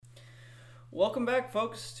Welcome back,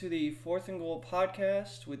 folks, to the Fourth and Goal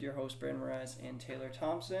podcast with your hosts, Brandon Mraz and Taylor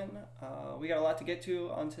Thompson. We got a lot to get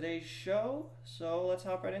to on today's show, so let's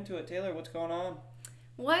hop right into it. Taylor, what's going on?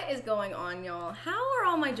 What is going on, y'all? How are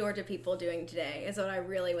all my Georgia people doing today is what I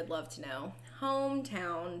really would love to know.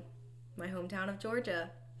 My hometown of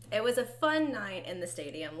Georgia. It was a fun night in the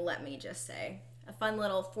stadium, let me just say. A fun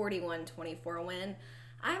little 41-24 win.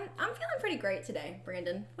 I'm feeling pretty great today,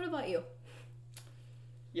 Brandon. What about you?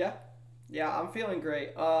 Yeah, I'm feeling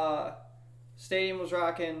great. Stadium was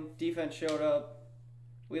rocking. Defense showed up.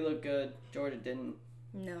 We looked good. Georgia didn't.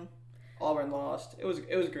 No. Auburn lost. It was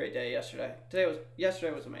a great day yesterday.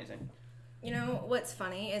 Yesterday was amazing. You know, what's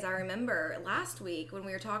funny is I remember last week when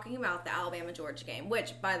we were talking about the Alabama-Georgia game,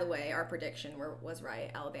 which, by the way, our prediction was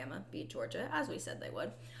right. Alabama beat Georgia, as we said they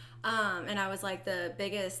would. And I was like, the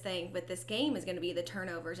biggest thing with this game is going to be the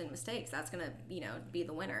turnovers and mistakes. That's going to, be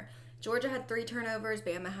the winner. Georgia had 3 turnovers.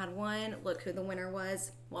 Bama had 1. Look who the winner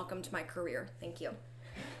was. Welcome to my career. Thank you.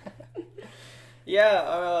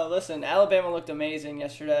 Listen, Alabama looked amazing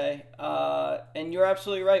yesterday. And you're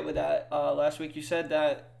absolutely right with that. Last week you said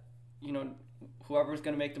that, whoever was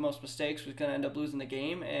going to make the most mistakes was going to end up losing the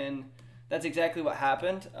game. And that's exactly what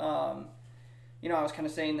happened. I was kind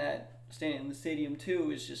of saying that staying in the stadium too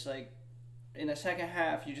is just like in the second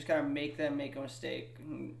half, you just got to make them make a mistake.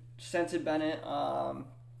 Stenson Bennett,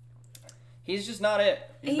 he's just not it.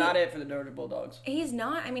 He's not it for the Georgia Bulldogs. He's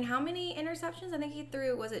not. I mean, how many interceptions? I think he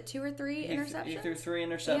threw, was it 2 or 3 interceptions? He threw 3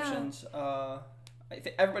 interceptions. Yeah.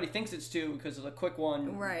 Everybody thinks it's 2 because of the quick one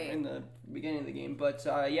in the beginning of the game. But, 3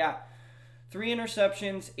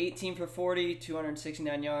 interceptions, 18 for 40,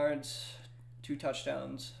 269 yards, 2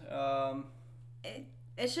 touchdowns.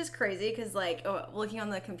 It's just crazy because, looking on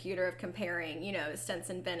the computer of comparing,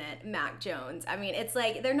 Stenson Bennett, Mac Jones, I mean, it's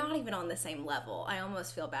like they're not even on the same level. I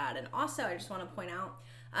almost feel bad. And also, I just want to point out,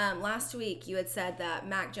 last week you had said that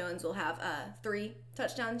Mac Jones will have 3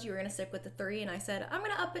 touchdowns. You were going to stick with the 3, and I said, I'm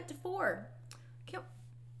going to up it to 4.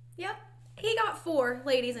 Yep. He got 4,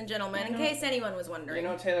 ladies and gentlemen, in case anyone was wondering.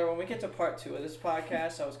 Taylor, when we get to part 2 of this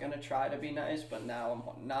podcast, I was going to try to be nice, but now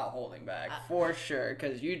I'm not holding back for sure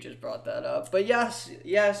because you just brought that up. But yes,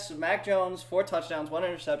 Mac Jones, 4 touchdowns, 1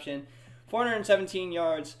 interception, 417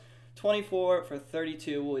 yards, 24 for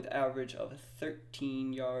 32 with average of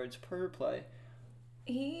 13 yards per play.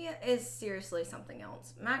 He is seriously something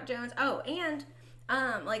else. Mac Jones, and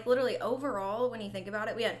literally overall, when you think about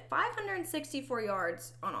it, we had 564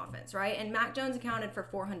 yards on offense, right? And Mac Jones accounted for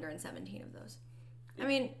 417 of those. I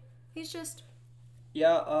mean, he's just...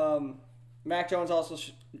 Yeah, Mac Jones also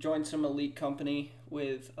joined some elite company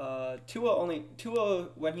with Tua,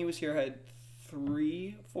 when he was here, had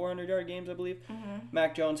 3 400-yard games, I believe. Mm-hmm.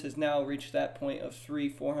 Mac Jones has now reached that point of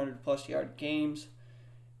 3 400-plus yard games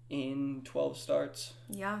in 12 starts.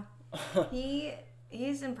 Yeah.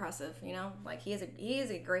 He's impressive, he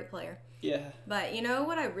is a great player. Yeah. But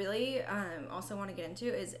what I really also want to get into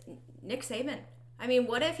is Nick Saban. I mean,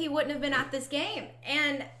 what if he wouldn't have been at this game?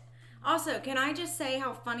 And also, can I just say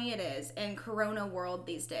how funny it is in Corona world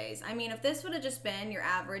these days? I mean, if this would have just been your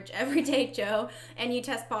average everyday Joe and you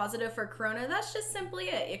test positive for Corona, that's just simply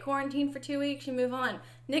it. You quarantine for 2 weeks, you move on.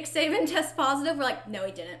 Nick Saban tests positive. We're like, no,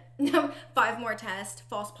 he didn't. No, 5 more tests,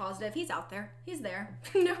 false positive. He's out there. He's there.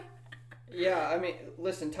 No. Yeah, I mean,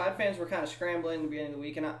 listen, Tide fans were kind of scrambling at the beginning of the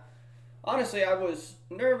week, and honestly, I was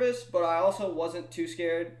nervous, but I also wasn't too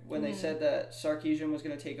scared when they said that Sarkisian was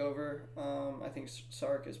going to take over. I think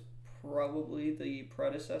Sark is probably the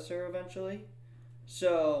predecessor eventually.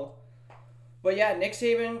 So, but yeah, Nick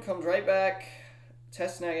Saban comes right back,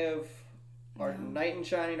 tests negative, our knight in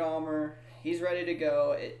shining armor. He's ready to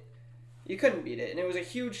go. You couldn't beat it. And it was a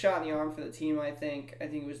huge shot in the arm for the team, I think. I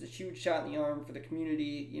think it was a huge shot in the arm for the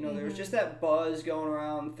community. There was just that buzz going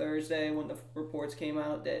around Thursday when the reports came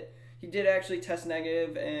out that he did actually test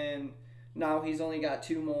negative, and now he's only got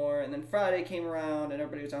 2 more. And then Friday came around, and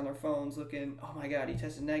everybody was on their phones looking, oh my God, he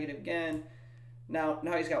tested negative again. Now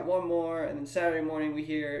he's got 1 more, and then Saturday morning we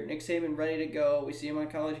hear Nick Saban ready to go. We see him on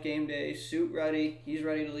College game day, suit ready. He's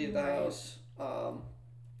ready to leave the house.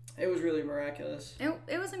 It was really miraculous.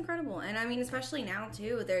 It was incredible. And I mean, especially now,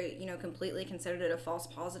 too, they're, completely considered it a false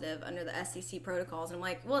positive under the SEC protocols. And I'm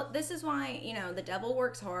like, well, this is why, the devil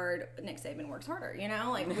works hard, Nick Saban works harder,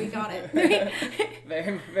 we got it.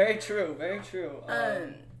 Very, very true. Very true.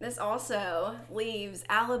 This also leaves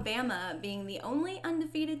Alabama being the only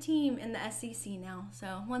undefeated team in the SEC now.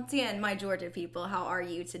 So, once again, my Georgia people, how are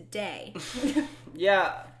you today?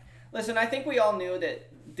 Yeah. Listen, I think we all knew that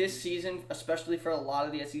this season, especially for a lot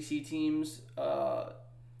of the SEC teams,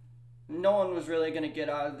 no one was really going to get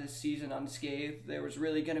out of this season unscathed. There was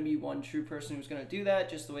really going to be one true person who was going to do that,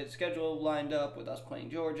 just the way the schedule lined up with us playing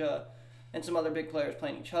Georgia and some other big players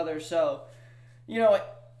playing each other. So,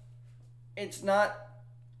 it's not,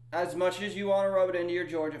 as much as you want to rub it into your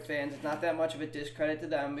Georgia fans, it's not that much of a discredit to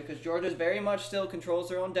them because Georgia very much still controls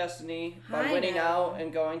their own destiny by winning out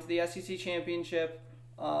and going to the SEC championship.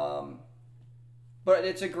 But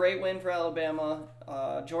it's a great win for Alabama.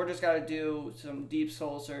 Georgia's got to do some deep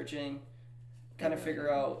soul searching, kind of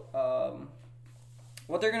figure out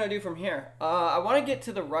what they're going to do from here. I want to get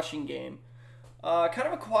to the rushing game. Kind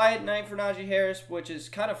of a quiet night for Najee Harris, which is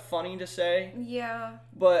kind of funny to say. Yeah.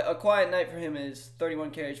 But a quiet night for him is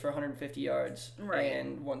 31 carries for 150 yards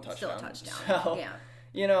and 1 touchdown. Still a touchdown. So,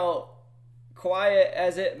 yeah. Quiet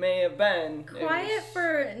as it may have been. Quiet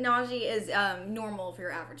for Najee is normal for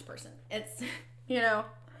your average person. It's,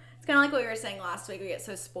 it's kind of like what we were saying last week. We get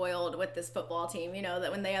so spoiled with this football team,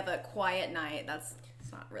 that when they have a quiet night,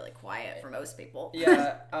 it's not really quiet for most people.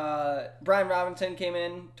 Yeah. Brian Robinson came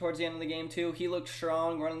in towards the end of the game, too. He looked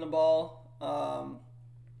strong running the ball.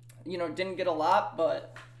 Didn't get a lot,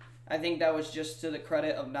 but I think that was just to the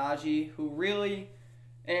credit of Najee, who really,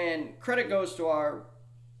 and credit goes to our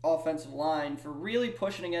offensive line for really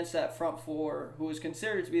pushing against that front four, who was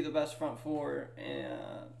considered to be the best front four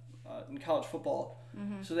in college football.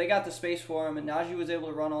 Mm-hmm. So they got the space for him, and Najee was able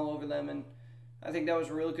to run all over them, and I think that was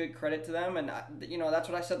a real good credit to them. And, that's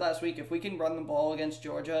what I said last week. If we can run the ball against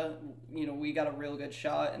Georgia, we got a real good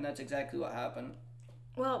shot, and that's exactly what happened.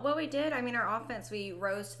 Well, what we did, our offense, we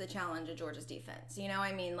rose to the challenge of Georgia's defense.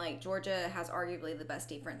 Georgia has arguably the best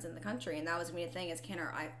defense in the country, and that was going to be the thing is, can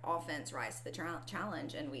our offense rise to the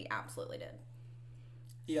challenge? And we absolutely did.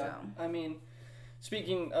 Yeah, so.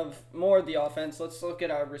 Speaking of more of the offense, let's look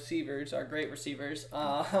at our receivers, our great receivers.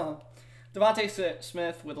 Devontae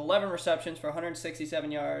Smith with 11 receptions for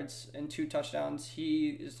 167 yards and 2 touchdowns.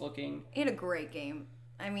 He had a great game.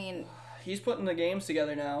 He's putting the games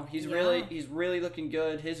together now. He's really looking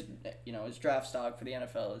good. His draft stock for the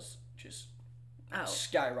NFL is just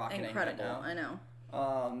skyrocketing. Incredible, right now. I know.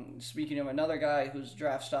 Speaking of another guy whose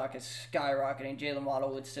draft stock is skyrocketing, Jalen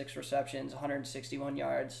Waddle with 6 receptions, 161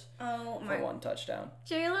 yards for 1 touchdown.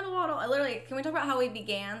 Jalen Waddle, can we talk about how we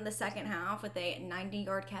began the second half with a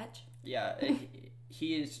 90-yard catch? Yeah,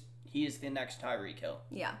 he is the next Tyreek Hill.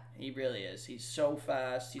 Yeah. He really is. He's so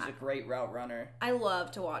fast. He's a great route runner. I love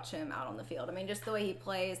to watch him out on the field. Just the way he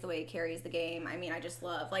plays, the way he carries the game. I just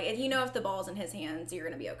love, if the ball's in his hands, you're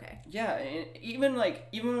going to be okay. Yeah, and even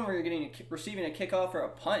when we're receiving a kickoff or a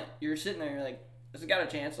punt, you're sitting there, you're like, this has got a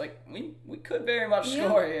chance. We could very much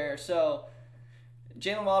score here. So,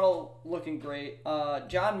 Jalen Waddle looking great.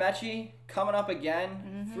 John Mechie coming up again.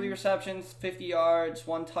 Mm-hmm. 3 receptions, 50 yards,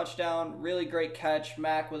 1 touchdown. Really great catch.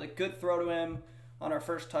 Mack with a good throw to him on our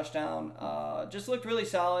first touchdown. Just looked really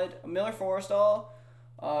solid. Miller Forrestall,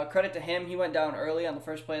 credit to him. He went down early on the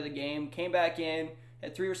first play of the game. Came back in.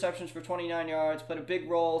 Had 3 receptions for 29 yards. Played a big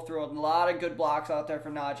role. Threw a lot of good blocks out there for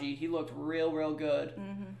Najee. He looked real good.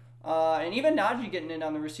 Mm-hmm. And even Najee getting in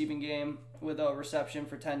on the receiving game with a reception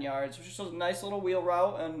for 10 yards, which was a nice little wheel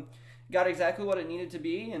route and got exactly what it needed to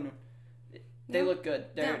be, and they look good.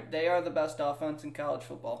 They are the best offense in college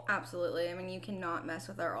football. Absolutely. You cannot mess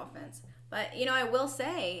with our offense. But, I will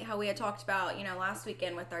say how we had talked about, last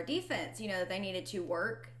weekend with our defense, that they needed to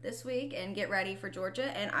work this week and get ready for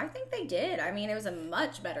Georgia. And I think they did. It was a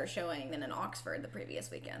much better showing than in Oxford the previous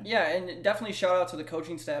weekend. Yeah, and definitely shout out to the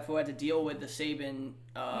coaching staff who had to deal with the Saban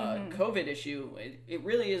COVID issue. It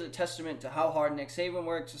really is a testament to how hard Nick Saban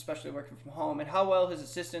works, especially working from home, and how well his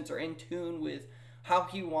assistants are in tune with how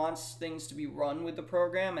he wants things to be run with the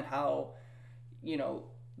program and how,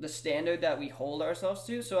 the standard that we hold ourselves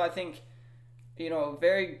to. So I think,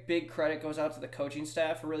 very big credit goes out to the coaching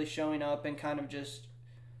staff for really showing up and kind of just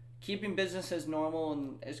keeping business as normal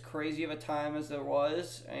and as crazy of a time as there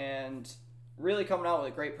was, and really coming out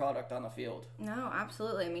with a great product on the field. No,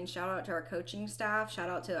 absolutely. Shout out to our coaching staff. Shout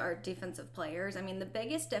out to our defensive players. The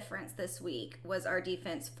biggest difference this week was our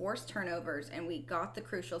defense forced turnovers, and we got the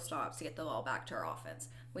crucial stops to get the ball back to our offense.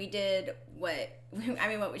 We did what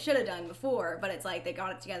we should have done before, but it's they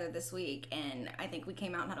got it together this week, and I think we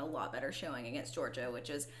came out and had a lot better showing against Georgia, which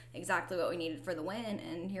is exactly what we needed for the win,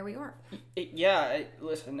 and here we are.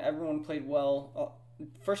 Listen, everyone played well.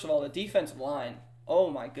 First of all, the defensive line, oh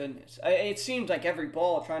my goodness. It seems like every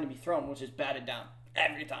ball trying to be thrown was just batted down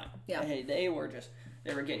every time. Yeah. They were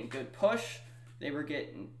getting good push, they were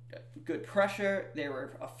getting good pressure, they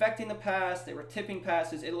were affecting the pass, they were tipping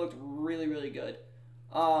passes. It looked really good.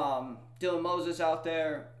 Dylan Moses out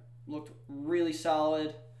there looked really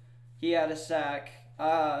solid. He had a sack.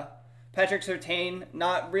 Patrick Surtain,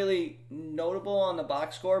 not really notable on the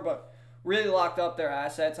box score, but really locked up their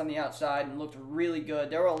assets on the outside and looked really good.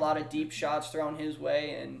 There were a lot of deep shots thrown his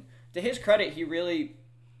way, and to his credit, he really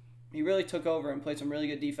took over and played some really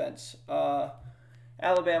good defense.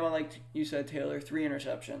 Alabama, like you said, Taylor, 3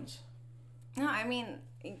 interceptions. No, I mean,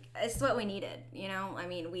 it's what we needed, you know? I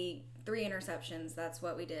mean, 3 interceptions, that's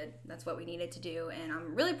what we did. That's what we needed to do, and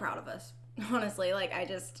I'm really proud of us, honestly. Like, I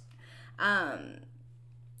just,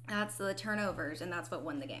 that's the turnovers, and that's what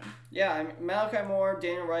won the game. Yeah, I mean, Malachi Moore,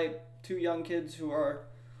 Daniel Wright, 2 young kids who are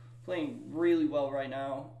playing really well right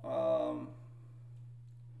now.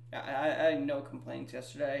 I had no complaints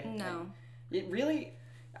yesterday. No. It really...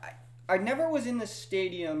 I never was in the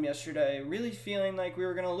stadium yesterday really feeling like we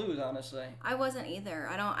were going to lose, honestly. I wasn't either.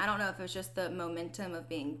 I don't know if it was just the momentum of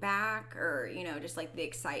being back or, you know, just like the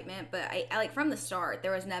excitement. But I like from the start,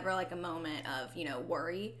 there was never like a moment of, you know,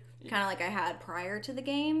 worry. Kind of like I had prior to the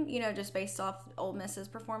game, you know, just based off Ole Miss's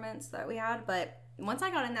performance that we had. But once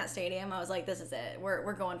I got in that stadium, I was like, this is it.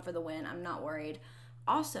 We're going for the win. I'm not worried.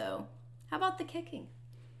 Also, how about the kicking?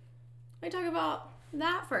 Let me talk about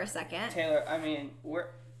that for a second. Taylor, I mean,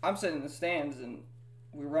 I'm sitting in the stands and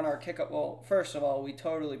we run our kick up. Well, first of all, we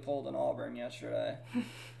totally pulled an Auburn yesterday.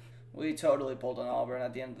 We totally pulled an Auburn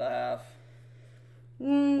at the end of the half.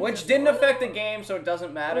 Which didn't affect the game, so it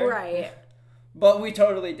doesn't matter. Right. But we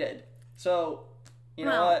totally did. So, you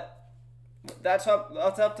know what? That's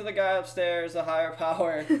up to the guy upstairs, the higher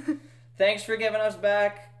power. Thanks for giving us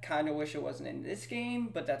back. Kind of wish it wasn't in this game,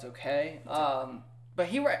 but that's okay. But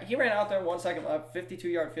he ran out there 1 second left,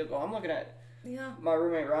 52-yard field goal. I'm looking at my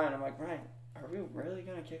roommate Ryan. I'm like, Ryan, are we really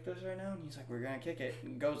going to kick this right now? And he's like, we're going to kick it.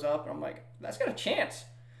 And goes up, and I'm like, that's got a chance.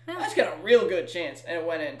 Yeah. That's got a real good chance. And it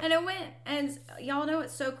went in. And it went. And y'all know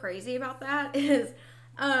what's so crazy about that is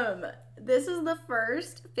this is the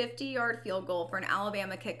first 50-yard field goal for an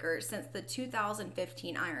Alabama kicker since the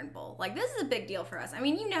 2015 Iron Bowl. Like, this is a big deal for us. I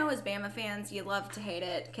mean, you know, as Bama fans, you love to hate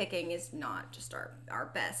it. Kicking is not just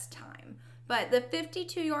our best time. But the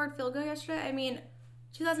 52-yard field goal yesterday, I mean,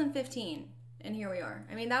 2015, and here we are.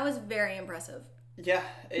 I mean, that was very impressive. Yeah,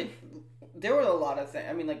 there were a lot of things.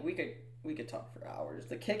 I mean, like, we could talk for hours.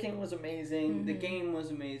 The kicking was amazing. Mm-hmm. The game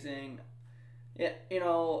was amazing. Yeah, you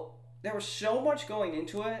know, there was so much going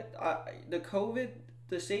into it. The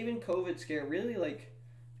Saban COVID scare really, like,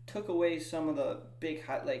 took away some of the big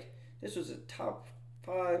like, this was a top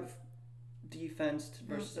 5 defense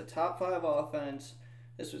versus a top 5 offense.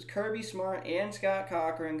 This was Kirby Smart and Scott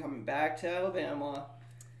Cochran coming back to Alabama.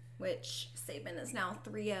 Which Saban is now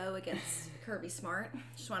 3-0 against Kirby Smart.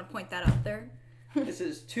 Just want to point that out there. This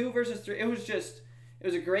is 2 versus 3. It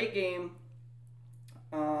was a great game.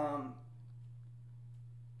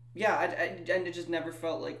 Yeah, and it just never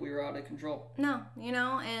felt like we were out of control. No, you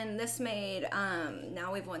know, and this made,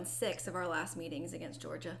 now we've won 6 of our last meetings against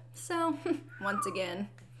Georgia. So, once again,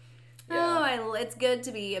 it's good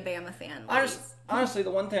to be a Bama fan. Honestly,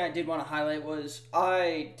 the one thing I did want to highlight was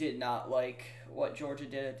I did not like what Georgia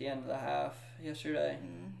did at the end of the half yesterday.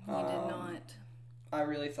 You did not. I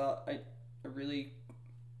really thought, I really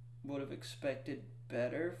would have expected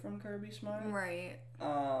better from Kirby Smart. Right.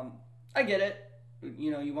 I get it.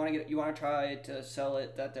 You know, you want to try to sell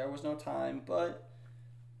it that there was no time, but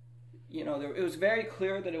you know, it was very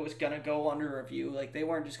clear that it was gonna go under review. Like, they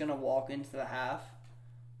weren't just gonna walk into the half.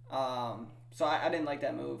 So I didn't like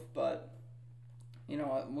that move, but you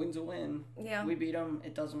know, a win's a win. Yeah. We beat them.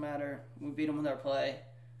 It doesn't matter. We beat them with our play.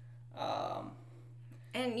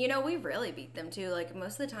 And, you know, we really beat them, too. Like,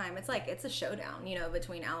 most of the time, it's a showdown, you know,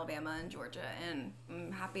 between Alabama and Georgia. And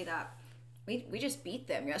I'm happy that we just beat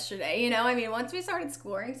them yesterday, you know. I mean, once we started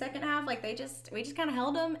scoring second half, like, we just kind of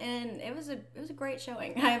held them, and it was a great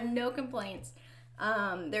showing. I have no complaints.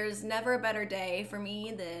 There's never a better day for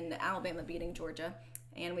me than Alabama beating Georgia.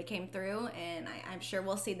 And we came through, and I'm sure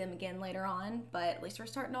we'll see them again later on. But at least we're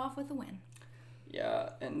starting off with a win. Yeah,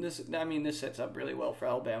 and this sets up really well for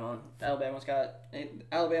Alabama.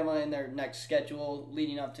 Alabama in their next schedule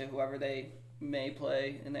leading up to whoever they may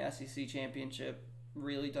play in the SEC championship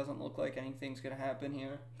really doesn't look like anything's going to happen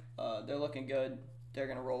here. They're looking good. They're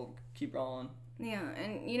going to keep rolling. Yeah,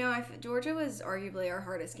 and, you know, Georgia was arguably our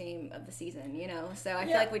hardest game of the season, you know, so I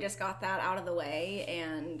feel like we just got that out of the way,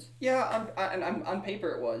 and... Yeah, on paper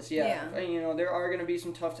it was, yeah. And, you know, there are going to be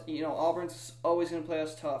some tough... You know, Auburn's always going to play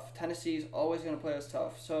us tough. Tennessee's always going to play us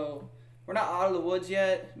tough, so we're not out of the woods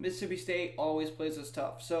yet. Mississippi State always plays us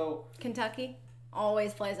tough, so... Kentucky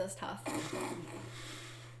always plays us tough.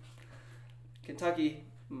 Kentucky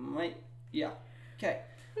might... Yeah. Okay.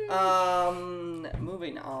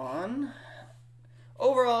 Moving on...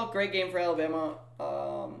 Overall, great game for Alabama.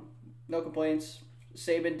 No complaints.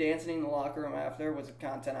 Saban dancing in the locker room after was the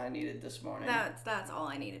content I needed this morning. That's all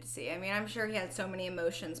I needed to see. I mean, I'm sure he had so many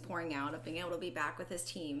emotions pouring out of being able to be back with his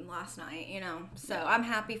team last night, So yeah. I'm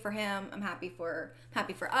happy for him. I'm happy for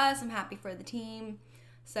us. I'm happy for the team.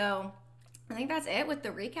 So I think that's it with the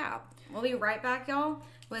recap. We'll be right back, y'all,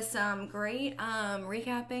 with some great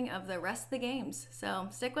recapping of the rest of the games. So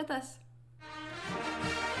stick with us.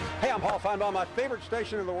 Hey, I'm Paul Feinbaum. My favorite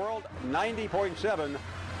station in the world, 90.7,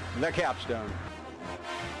 The Capstone.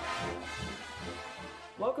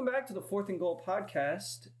 Welcome back to the Fourth and Goal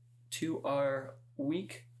podcast, to our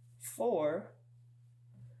week 4.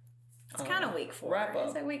 It's kind of week 4. Wrap up.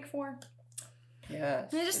 Is it week 4?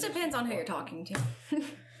 Yes. It just depends on who you're talking to.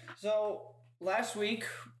 So last week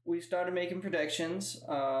we started making predictions.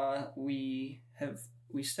 We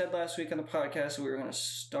said last week on the podcast that we were going to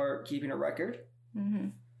start keeping a record.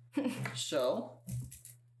 Mm-hmm. So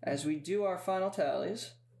as we do our final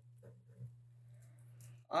tallies,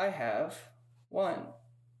 I have 1,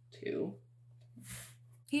 2.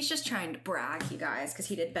 He's just trying to brag, you guys, because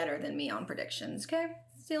he did better than me on predictions, okay?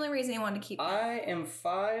 It's the only reason he wanted to keep I am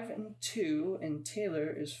 5 and 2, and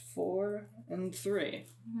Taylor is 4 and 3.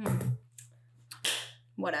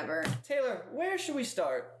 Whatever. Taylor, where should we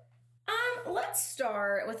start? Let's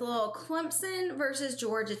start with a little Clemson versus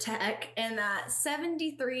Georgia Tech and that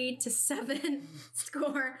 73-7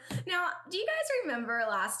 score. Now, do you guys remember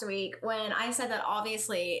last week when I said that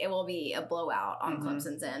obviously it will be a blowout on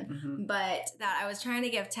Clemson's end, but that I was trying to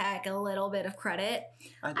give Tech a little bit of credit?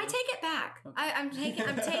 I take it back. Okay.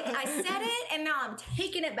 I said it and now I'm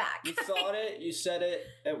taking it back. You thought it, you said it,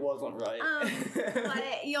 it wasn't right.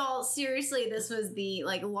 But y'all, seriously, this was the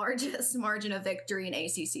largest margin of victory in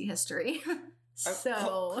ACC history. So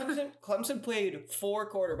Clemson played 4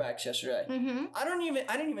 quarterbacks yesterday. Mm-hmm. I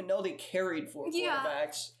didn't even know they carried 4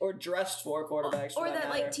 quarterbacks or dressed 4 quarterbacks. Or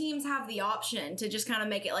that teams have the option to just kind of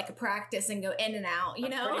make it like a practice and go in and out.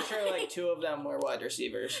 I'm pretty sure 2 of them were wide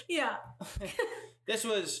receivers. Yeah. This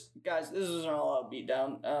was an all-out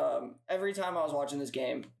beatdown. Every time I was watching this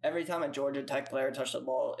game, every time a Georgia Tech player touched the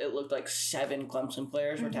ball, it looked like 7 Clemson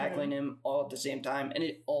players were tackling him all at the same time, and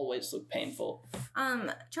it always looked painful.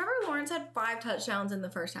 Trevor Lawrence had 5 touchdowns in the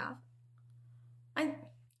first half. I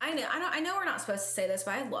know we're not supposed to say this,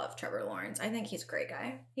 but I love Trevor Lawrence. I think he's a great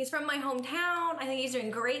guy. He's from my hometown. I think he's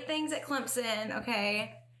doing great things at Clemson,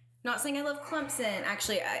 okay? Not saying I love Clemson.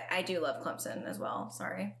 Actually, I do love Clemson as well.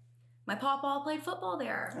 Sorry. My pawpaw played football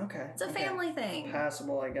there. Okay. It's a family thing.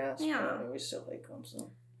 Passable, I guess. Yeah. But we still hate Clemson.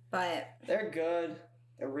 But they're good.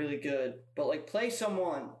 They're really good. But, play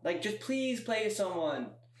someone. Just please play someone.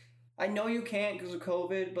 I know you can't because of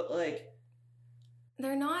COVID, but,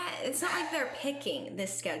 they're not... It's not like they're picking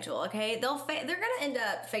this schedule, okay? They're going to end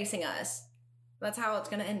up facing us. That's how it's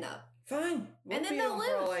going to end up. Fine. And then they'll lose.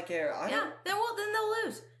 For all I care. Then they'll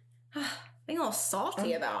lose. Being all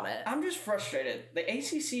salty about it. I'm just frustrated. The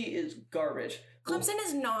ACC is garbage. Clemson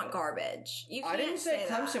is not garbage. I didn't say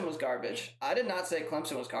Clemson was garbage. I did not say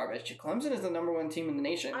Clemson was garbage. Clemson is the number 1 team in the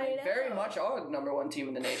nation. I know. They very much are the number 1 team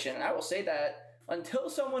in the nation, and I will say that until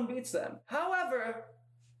someone beats them. However,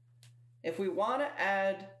 if we want to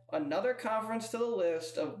add another conference to the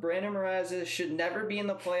list of Brandon Mraz's should never be in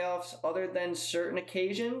the playoffs other than certain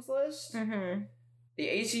occasions list, the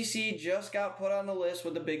ACC just got put on the list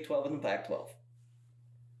with the Big 12 and the Pac-12.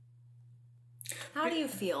 How do you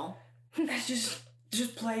feel?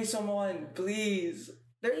 Just play someone, please.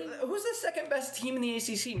 Who's the second best team in the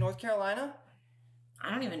ACC? North Carolina?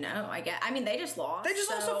 I don't even know. They just lost. They just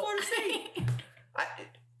lost to Florida State.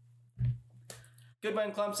 Good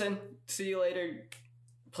one, Clemson. See you later.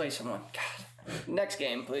 Play someone. God. Next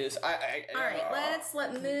game, please. All right, let's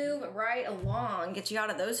move right along. Get you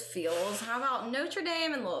out of those feels. How about Notre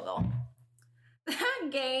Dame and Louisville? That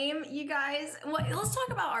game, you guys. Let's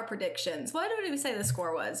talk about our predictions. What did we say the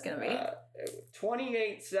score was going to be?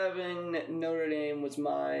 28-7. Notre Dame was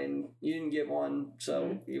mine. You didn't get one,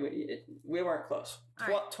 so we weren't close.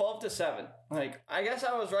 12-7. I guess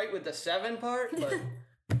I was right with the 7 part, but.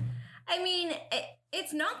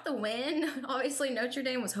 It's not the win, obviously, Notre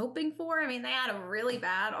Dame was hoping for. They had a really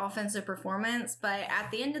bad offensive performance, but at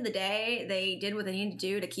the end of the day, they did what they needed to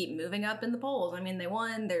do to keep moving up in the polls. They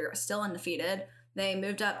won. They're still undefeated. They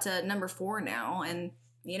moved up to number 4 now, and,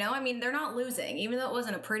 they're not losing. Even though it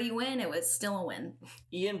wasn't a pretty win, it was still a win.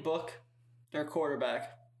 Ian Book, their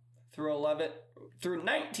quarterback, threw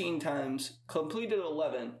 19 times, completed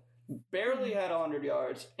 11, barely had 100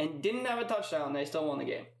 yards, and didn't have a touchdown. They still won the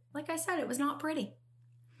game. Like I said, it was not pretty.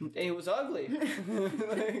 It was ugly.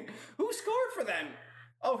 Who scored for them?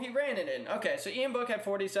 Oh, he ran it in. Okay, so Ian Book had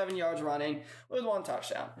 47 yards running with 1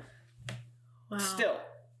 touchdown. Wow. Still.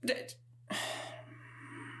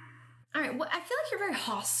 All right, well, I feel like you're very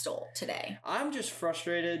hostile today. I'm just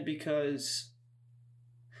frustrated because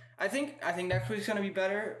I think next week's going to be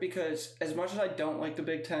better because as much as I don't like the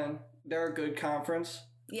Big Ten, they're a good conference.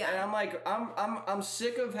 Yeah. And I'm like, I'm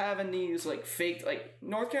sick of having these like fake, like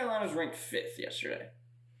North Carolina was ranked 5th yesterday.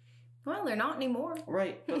 Well, they're not anymore.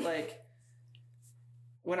 Right, but like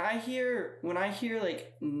when I hear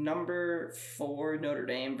like number 4 Notre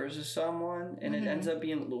Dame versus someone and it ends up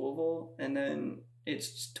being Louisville and then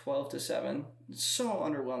it's 12-7, it's so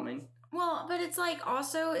underwhelming. Well, but it's like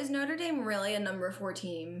also, is Notre Dame really a number 4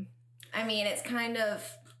 team? I mean, it's kind of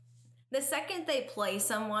the second they play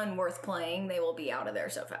someone worth playing, they will be out of there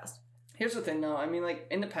so fast. Here's the thing, though. I mean, like,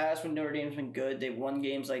 in the past, when Notre Dame's been good, they've won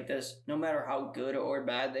games like this, no matter how good or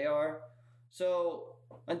bad they are. So,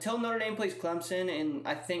 until Notre Dame plays Clemson in,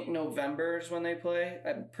 I think, November is when they play.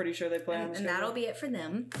 I'm pretty sure they play on the schedule. And that'll be it for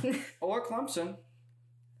them. Or Clemson.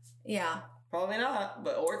 Yeah. Probably not,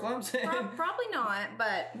 but or Clemson. Probably not,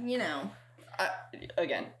 but, you know.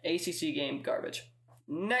 Again, ACC game, garbage.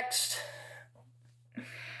 Next,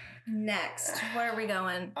 where are we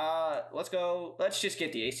going? let's go. Let's just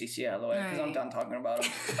get the ACC out of the way because I'm done talking about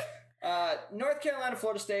them. North Carolina,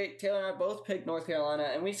 Florida State. Taylor and I both picked North Carolina,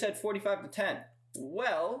 and we said 45-10.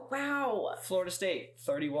 Well, wow. Florida State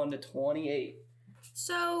 31-28.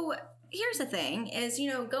 So here's the thing: is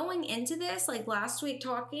going into this, like last week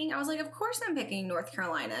talking, I was like, of course I'm picking North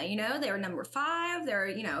Carolina. They were number 5.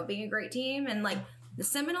 They're being a great team, and like the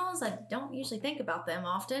Seminoles, I don't usually think about them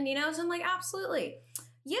often. So I'm like, absolutely.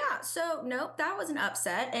 Yeah, so nope, that was an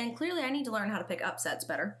upset, and clearly I need to learn how to pick upsets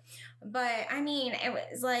better. But, I mean, it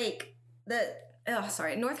was like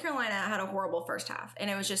North Carolina had a horrible first half,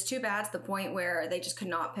 and it was just too bad to the point where they just could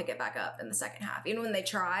not pick it back up in the second half. Even when they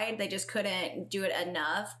tried, they just couldn't do it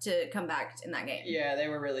enough to come back in that game. Yeah, they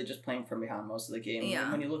were really just playing from behind most of the game. Yeah.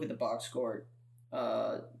 And when you look at the box score,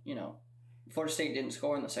 Florida State didn't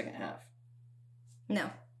score in the second half.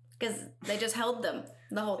 No, because they just held them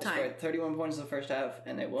the whole time. They scored 31 points in the first half,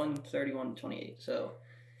 and they won 31-28. So,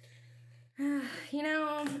 all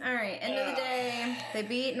right. End of the day, they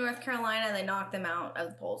beat North Carolina. They knocked them out of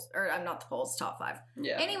the polls, or not the polls, top 5.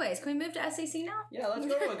 Yeah. Anyways, can we move to SEC now? Yeah, let's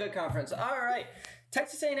go to a good conference. All right,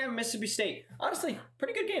 Texas A&M, Mississippi State. Honestly,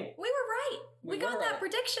 pretty good game. We were right. We got that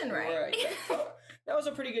prediction right. That was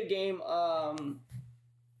a pretty good game.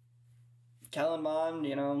 Kellen Mond,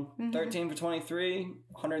 13 for 23,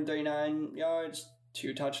 139 yards,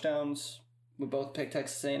 2 touchdowns. We both picked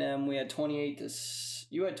Texas A&M. We had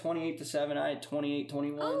you had 28-7. I had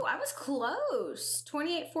 28-21. Oh, I was close.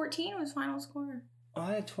 28-14 was final score.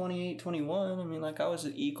 I had 28-21. I mean, I was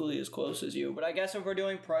equally as close as you. But I guess if we're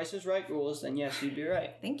doing Price is Right rules, then yes, you'd be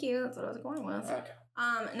right. Thank you. That's what I was going with. Okay.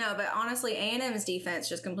 No, but honestly, A&M's defense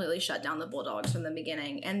just completely shut down the Bulldogs from the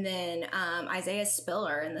beginning. And then Isaiah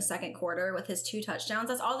Spiller in the second quarter with his 2 touchdowns,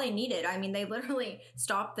 that's all they needed. I mean, they literally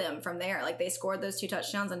stopped them from there. Like, they scored those 2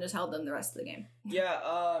 touchdowns and just held them the rest of the game. Yeah,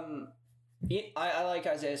 I like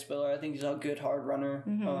Isaiah Spiller. I think he's a good hard runner.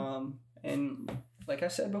 Mm-hmm. And like I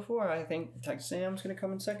said before, I think Texas A&M's going to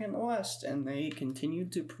come in second in the West, and they continue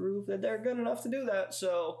to prove that they're good enough to do that.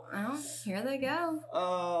 So, here they go.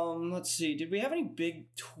 Let's see. Did we have any Big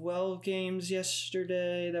 12 games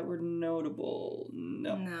yesterday that were notable?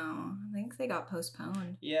 No. I think they got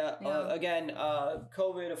postponed. Yeah. Again,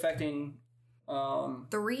 COVID affecting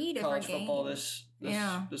 3 different college football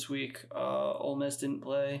this week. Ole Miss didn't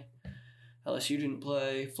play. LSU didn't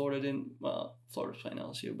play. Florida didn't. Well, Florida's playing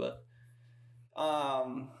LSU, but.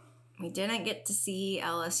 We didn't get to see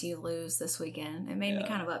LSU lose this weekend. It made me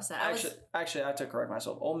kind of upset. Actually, I have to correct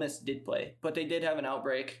myself. Ole Miss did play, but they did have an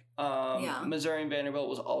outbreak. Missouri and Vanderbilt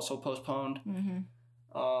was also postponed. Mm-hmm.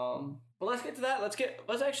 But let's get to that.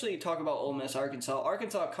 Let's actually talk about Ole Miss, Arkansas.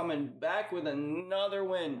 Arkansas coming back with another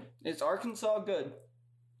win. Is Arkansas good?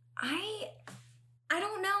 I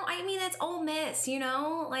don't know. I mean, it's Ole Miss,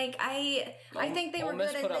 I think they were good in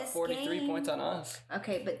this game. Ole Miss put up 43 points on us.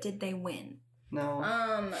 Okay, but did they win?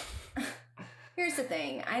 No. Here's the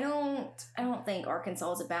thing. I don't think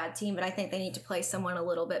Arkansas is a bad team, but I think they need to play someone a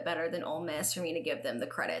little bit better than Ole Miss for me to give them the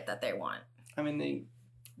credit that they want. I mean,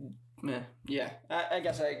 I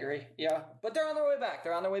guess I agree. Yeah, but they're on their way back.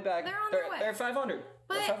 They're They're 500.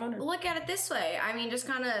 But look at it this way. I mean, just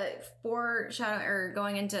kind of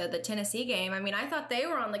going into the Tennessee game. I mean, I thought they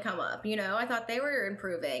were on the come up. I thought they were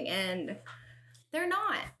improving, and they're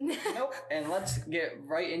not. Nope. And let's get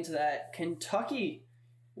right into that. Kentucky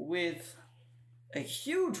with a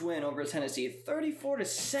huge win over Tennessee,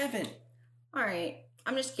 34-7. All right.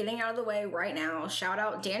 I'm just getting out of the way right now. Shout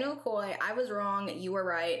out Daniel Coy. I was wrong. You were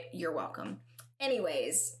right. You're welcome.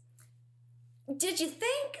 Anyways, Did you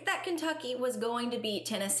think that Kentucky was going to beat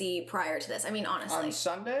Tennessee prior to this? I mean, honestly. On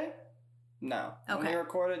Sunday? No. Okay. When we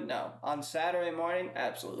recorded? No. On Saturday morning?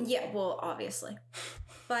 Absolutely. Yeah, well, obviously.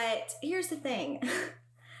 But here's the thing.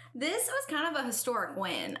 This was kind of a historic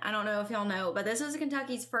win. I don't know if y'all know, but this was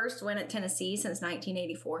Kentucky's first win at Tennessee since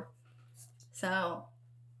 1984. So,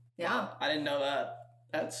 yeah. Wow, I didn't know that.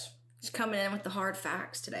 That's... Just coming in with the hard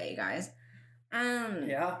facts today, you guys.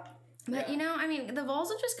 Yeah. But, you know, I mean, the Vols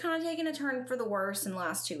have just kind of taken a turn for the worse in the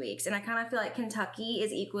last 2 weeks. And I kind of feel like Kentucky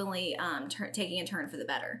is equally taking a turn for the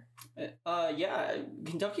better. Yeah.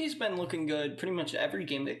 Kentucky's been looking good pretty much every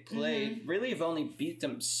game they played. Mm-hmm. Really have only beat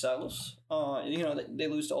themselves. You know, they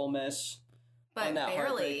lose to Ole Miss. But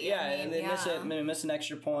barely. Yeah, and they miss an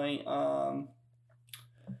extra point.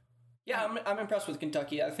 Yeah, I'm impressed with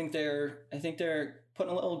Kentucky. I think they're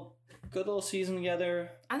putting a good little season together.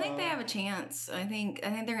 I think they have a chance. I think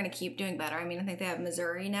they're going to keep doing better. I mean, I think they have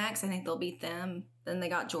Missouri next. I think they'll beat them. Then they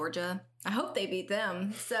got Georgia. I hope they beat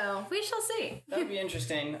them. So we shall see. That would be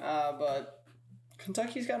interesting. But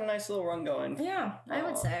Kentucky's got a nice little run going. Yeah, I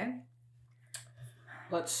would say.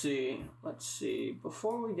 Let's see.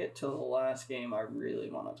 Before we get to the last game, I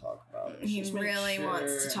really want to talk about it. He really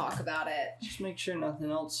wants to talk about it. Just make sure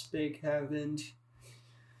nothing else big happened.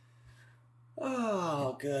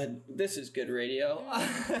 Oh, good. This is good radio.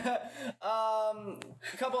 A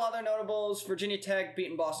couple other notables. Virginia Tech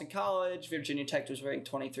beating Boston College. Virginia Tech was ranked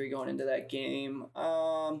 23 going into that game.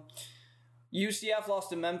 UCF lost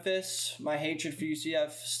to Memphis. My hatred for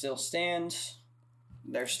UCF still stands.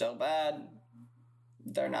 They're still bad.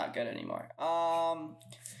 They're not good anymore.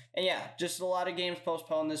 And yeah, just a lot of games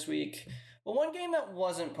postponed this week. But one game that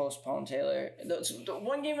wasn't postponed, Taylor, the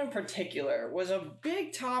one game in particular, was a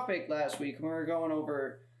big topic last week when we were going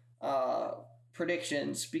over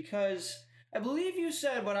predictions, because I believe you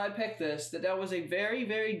said when I picked this that was a very,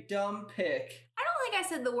 very dumb pick. I don't think I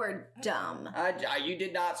said the word dumb. You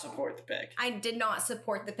did not support the pick. I did not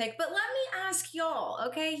support the pick, but let me ask y'all,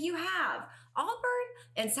 okay? You have Auburn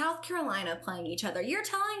and South Carolina playing each other. You're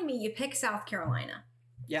telling me you pick South Carolina?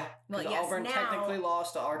 Yeah, well, yes, Auburn technically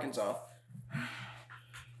lost to Arkansas.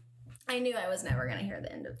 I knew I was never going to hear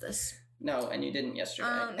the end of this. No, and you didn't yesterday.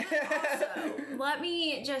 Also, let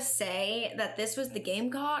me just say that this was the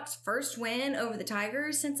Gamecocks' first win over the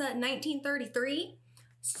Tigers since 1933.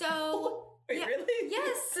 So... Wait, yeah, really?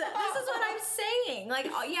 Yes, this is what I'm saying. Like,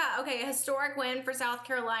 yeah, okay, a historic win for South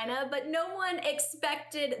Carolina, but no one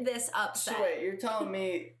expected this upset. So wait, you're telling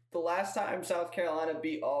me the last time South Carolina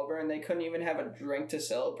beat Auburn, they couldn't even have a drink to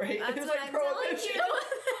celebrate? That's it was what like I'm prohibition. telling you.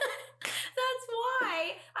 That's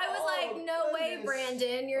why. I was like, no way,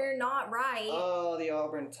 Brandon, you're not right. Oh, the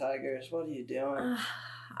Auburn Tigers, what are you doing?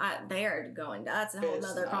 They are going. That's a whole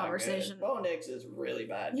other conversation. Bo Nix is really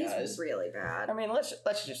bad, guys. He's really bad. I mean, let's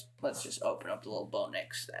just open up the little Bo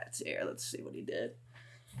Nix stats here. Let's see what he did.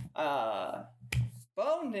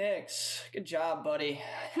 Bo Nix, good job, buddy.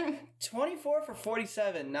 24 for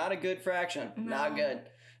 47, not a good fraction. No. Not good.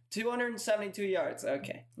 272 yards.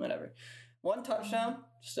 Okay, whatever. 1 touchdown,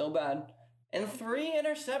 still bad. And 3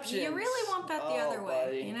 interceptions. You really want that the other way.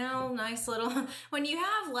 Buddy. You know, nice little... When you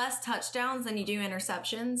have less touchdowns than you do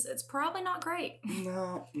interceptions, it's probably not great.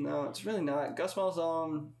 No, it's really not. Gus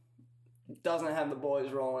Malzahn doesn't have the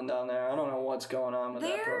boys rolling down there. I don't know what's going on with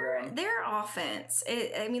that program. Their offense,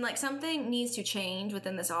 something needs to change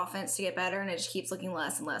within this offense to get better, and it just keeps looking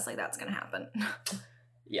less and less like that's going to happen.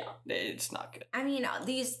 Yeah, it's not good. I mean,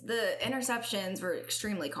 the interceptions were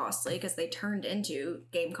extremely costly because they turned into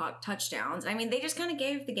Gamecock touchdowns. I mean, they just kind of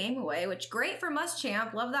gave the game away, which great for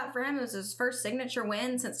Muschamp. Love that for him. It was his first signature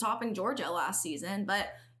win since topping Georgia last season. But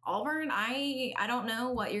Auburn, I don't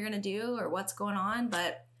know what you're going to do or what's going on,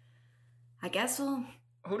 but I guess we'll...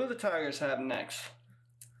 Who do the Tigers have next?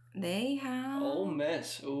 They have... Ole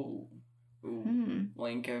Miss. Ooh.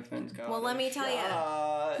 Lane Kiffin's got Well, let me tell you.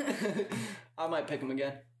 I might pick him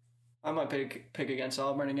again. I might pick against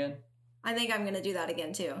Auburn again. I think I'm going to do that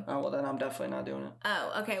again, too. Oh, well, then I'm definitely not doing it.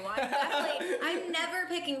 Oh, okay. Well, I'm never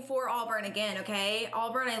picking for Auburn again, okay?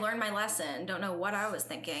 Auburn, I learned my lesson. Don't know what I was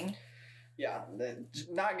thinking. Yeah,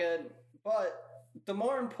 not good. But the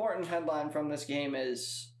more important headline from this game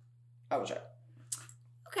is I was right.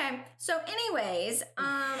 Okay, so anyways,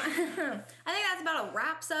 I think that's about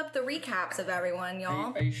wraps up the recaps of everyone,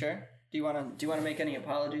 y'all. Are you sure? Do you want to make any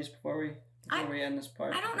apologies before we end this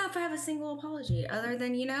part? I don't know if I have a single apology other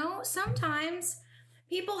than, sometimes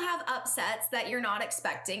people have upsets that you're not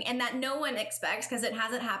expecting and that no one expects because it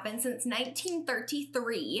hasn't happened since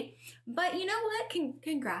 1933. But you know what?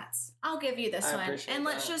 Congrats. I'll give you this one. And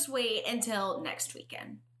let's just wait until next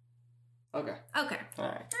weekend. Okay. Okay. All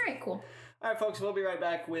right, cool. All right, folks, we'll be right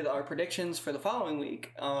back with our predictions for the following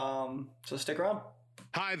week. So stick around.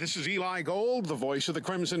 Hi, this is Eli Gold, the voice of the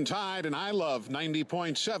Crimson Tide, and I love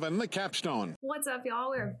 90.7 The Capstone. What's up, y'all?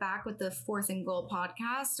 We're back with the Fourth and Goal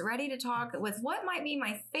podcast, ready to talk with what might be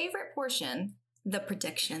my favorite portion, the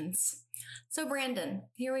predictions. So, Brandon,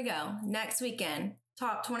 here we go. Next weekend,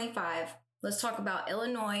 top 25. Let's talk about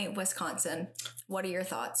Illinois, Wisconsin. What are your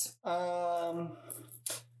thoughts?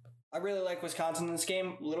 I really like Wisconsin in this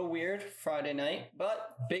game. A little weird, Friday night,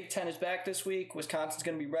 but Big Ten is back this week. Wisconsin's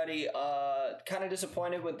going to be ready. Kind of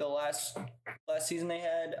disappointed with the last season they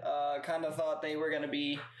had. Kind of thought they were going to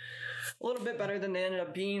be a little bit better than they ended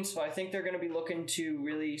up being, so I think they're going to be looking to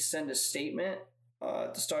really send a statement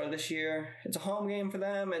at the start of this year. It's a home game for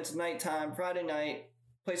them. It's nighttime, Friday night.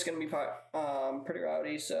 Place going to be pretty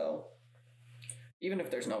rowdy, so even if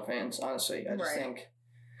there's no fans, honestly,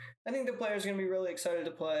 I think the players are going to be really excited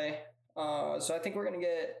to play. So I think we're going to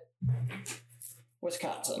get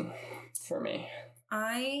Wisconsin for me.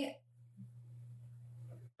 I'm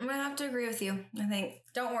going to have to agree with you. I think,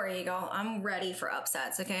 don't worry, Eagle. I'm ready for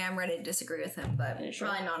upsets, okay? I'm ready to disagree with him, but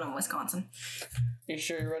probably not on Wisconsin. You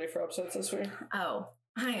sure you're ready for upsets this week? Oh,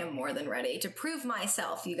 I am more than ready to prove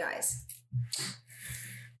myself, you guys.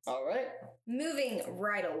 All right. Moving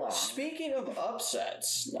right along. Speaking of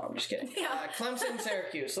upsets, no, I'm just kidding. Yeah. Clemson,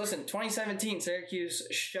 Syracuse. Listen, 2017, Syracuse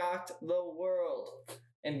shocked the world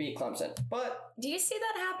and beat Clemson. But do you see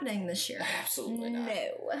that happening this year? Absolutely not.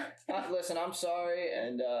 No. Listen, I'm sorry,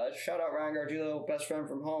 and shout out Ryan Gargiulo, best friend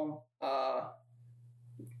from home.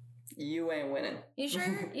 You ain't winning. You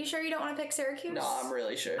sure? You sure you don't want to pick Syracuse? No, I'm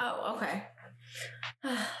really sure. Oh, okay.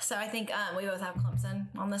 So I think we both have Clemson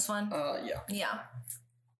on this one. Yeah. Yeah.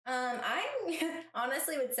 I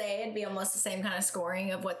honestly would say it'd be almost the same kind of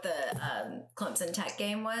scoring of what the Clemson Tech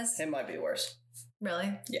game was. It might be worse.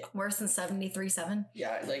 Really? Yeah. Worse than 73-7?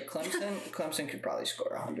 Yeah, like Clemson could probably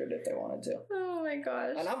score 100 if they wanted to. Oh my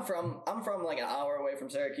gosh. And I'm from like an hour away from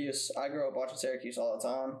Syracuse. I grew up watching Syracuse all the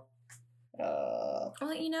time.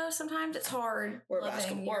 Well, you know, sometimes it's hard. We're a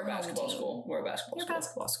basketball school. You're a basketball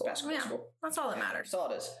school. Basketball school. That's all that matters. That's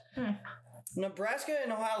all it is. Nebraska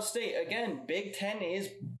and Ohio State, again, Big Ten is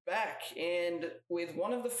back, and with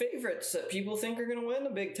one of the favorites that people think are going to win the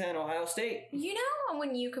Big Ten, Ohio State. You know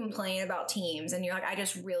when you complain about teams and you're like, I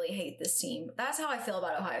just really hate this team. That's how I feel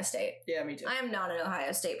about Ohio State. Yeah, me too. I am not an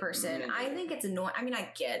Ohio State person. I think it's annoying. I mean,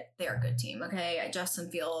 I get they're a good team, okay?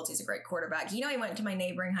 Justin Fields, he's a great quarterback. You know he went to my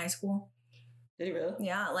neighboring high school? Did he really?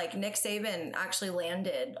 Yeah, like Nick Saban actually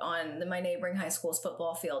landed on my neighboring high school's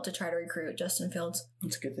football field to try to recruit Justin Fields.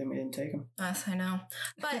 It's a good thing we didn't take him. Yes, I know.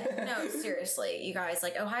 But no, seriously, you guys,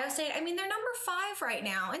 like Ohio State, I mean, they're number 5 right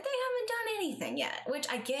now, and they haven't done anything yet, which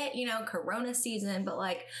I get, you know, Corona season, but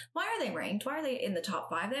like, why are they ranked? Why are they in the top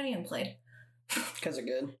 5? They haven't even played. Because they're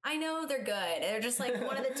good. I know they're good. They're just like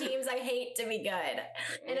one of the teams I hate to be good.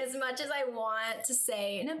 And as much as I want to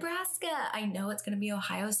say Nebraska, I know it's going to be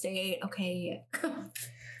Ohio State. Okay.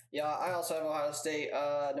 Yeah, I also have Ohio State.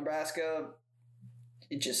 Nebraska,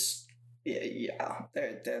 it just, yeah,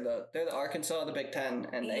 they're the Arkansas of the Big Ten,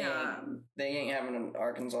 and they ain't having an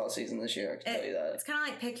Arkansas season this year. I can tell you that. It's kind of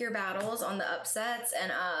like pick your battles on the upsets,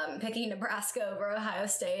 and picking Nebraska over Ohio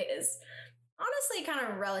State is honestly kind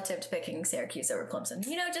of relative to picking Syracuse over Clemson.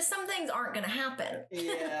 You know, just some things aren't going to happen.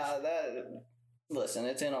 Yeah, listen,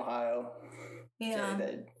 it's in Ohio. Yeah.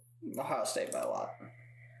 Ohio State by a lot.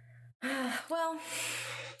 Well,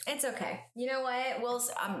 it's okay. You know what?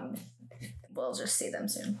 We'll just see them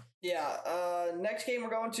soon. Yeah, next game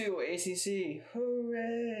we're going to ACC.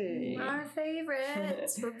 Hooray! Our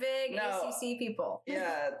favorites. We're big ACC people.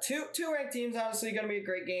 Yeah, two ranked teams. Honestly, going to be a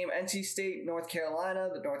great game. NC State, North Carolina,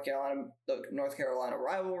 the North Carolina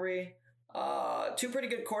rivalry. Two pretty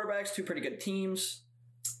good quarterbacks, two pretty good teams.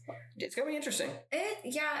 It's going to be interesting.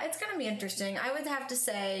 It's going to be interesting. I would have to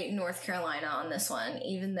say North Carolina on this one,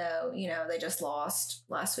 even though, you know, they just lost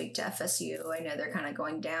last week to FSU. I know they're kind of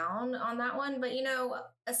going down on that one. But, you know,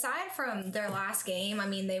 aside from their last game, I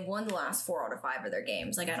mean, they've won the last 4 out of 5 of their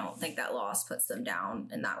games. Like, I don't think that loss puts them down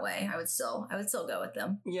in that way. I would still go with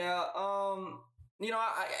them. Yeah, you know,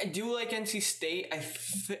 I do like NC State.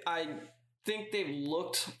 I think they've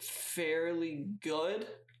looked fairly good.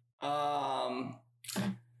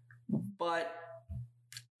 But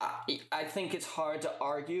I think it's hard to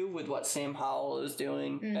argue with what Sam Howell is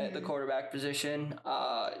doing at the quarterback position.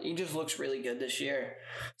 He just looks really good this year.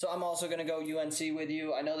 So I'm also going to go UNC with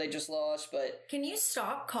you. I know they just lost, but... Can you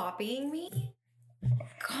stop copying me?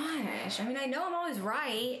 Gosh, I mean, I know I'm always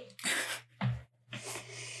right.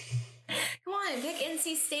 Come Come on, pick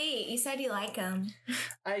NC State. You said you like them.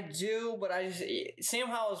 I do, but Sam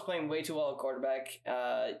Howell is playing way too well at quarterback.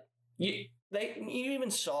 You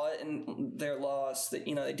even saw it in their loss that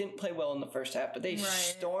they didn't play well in the first half, but they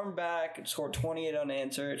stormed back and scored 28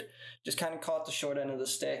 unanswered. Just kind of caught the short end of the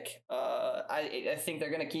stick. I think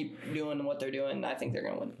they're gonna keep doing what they're doing. I think they're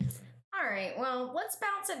gonna win. All right, well, let's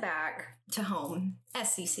bounce it back to home.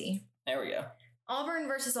 SEC. There we go. Auburn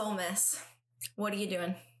versus Ole Miss. What are you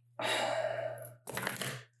doing?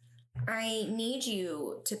 I need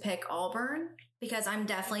you to pick Auburn because I'm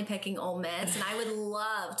definitely picking Ole Miss, and I would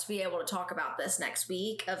love to be able to talk about this next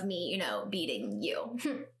week of me, beating you.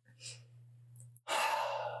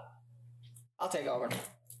 I'll take Auburn.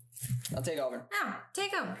 Oh,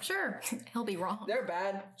 take them. Sure. He'll be wrong. They're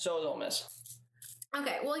bad. So is Ole Miss.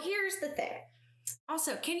 Okay, well, here's the thing.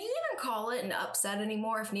 Also, can you even call it an upset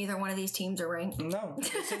anymore if neither one of these teams are ranked? No.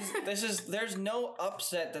 There's no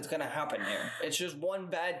upset that's going to happen here. It's just one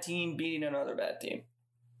bad team beating another bad team.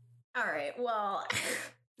 All right, well...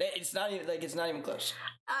 It's not even close.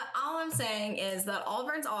 All I'm saying is that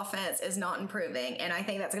Auburn's offense is not improving, and I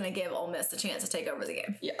think that's going to give Ole Miss the chance to take over the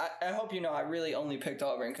game. Yeah, I hope you know I really only picked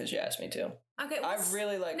Auburn because you asked me to. Okay, well, I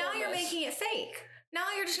really like now Ole you're Miss. making it fake. Now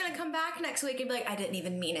you're just going to come back next week and be like, I didn't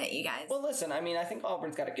even mean it, you guys. Well, listen, I think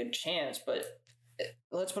Auburn's got a good chance, but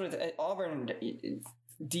let's put it, Auburn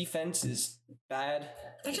defense is bad.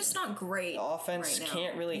 They're just not great. The offense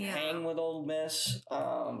can't really hang with Ole Miss.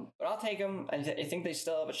 But I'll take them. I think they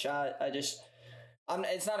still have a shot. It's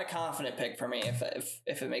not a confident pick for me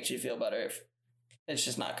if it makes you feel better. It's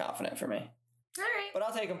just not confident for me. All right. But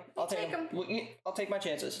I'll take them. I'll take my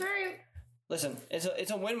chances. All right. Listen,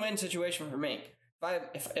 it's a win-win situation for me.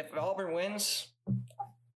 If Auburn wins,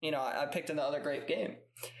 I picked another great game.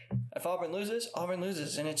 If Auburn loses,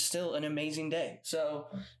 and it's still an amazing day. So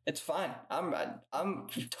it's fine. I'm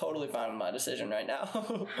totally fine with my decision right now.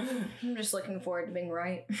 I'm just looking forward to being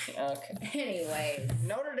right. Okay. Anyways,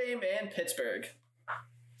 Notre Dame and Pittsburgh.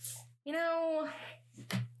 Notre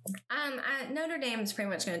Dame is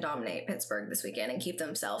pretty much going to dominate Pittsburgh this weekend and keep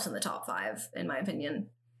themselves in the top 5, in my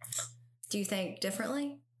opinion. Do you think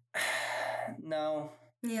differently? No.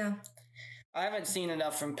 Yeah. I haven't seen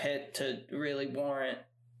enough from Pitt to really warrant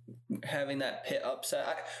having that Pitt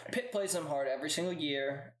upset. Pitt plays them hard every single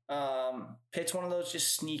year. Pitt's one of those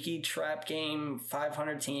just sneaky trap game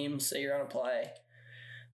 500 teams that you're going to play.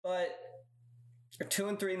 But they're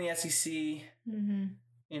 2-3 in the SEC.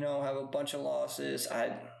 Mm-hmm. Have a bunch of losses.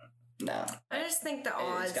 I just think the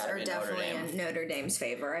odds are definitely in Notre Dame's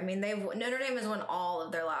favor. Notre Dame has won all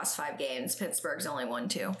of their last 5 games. Pittsburgh's only won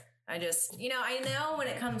 2. I know when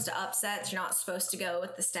it comes to upsets, you're not supposed to go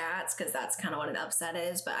with the stats because that's kind of what an upset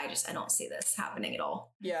is, but I don't see this happening at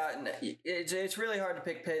all. Yeah, it's really hard to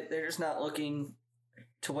pick Pitt. They're just not looking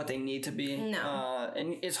to what they need to be. No.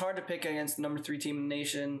 And it's hard to pick against the number 3 team in the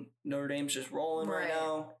nation. Notre Dame's just rolling right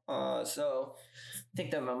now. So I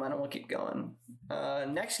think that momentum will keep going.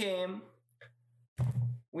 Next game,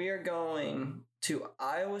 we are going to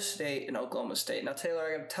Iowa State and Oklahoma State. Now, Taylor,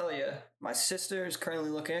 I got to tell you, my sister is currently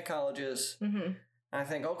looking at colleges. Mm-hmm. I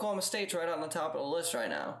think Oklahoma State's right on the top of the list right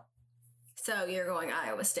now. So you're going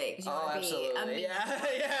Iowa State because you want to absolutely. be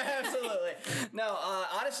Absolutely. No,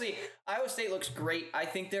 honestly, Iowa State looks great. I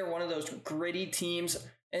think they're one of those gritty teams.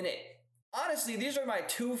 And honestly, these are my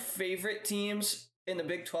 2 favorite teams in the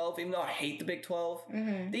Big 12, even though I hate the Big 12.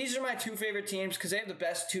 Mm-hmm. These are my 2 favorite teams because they have the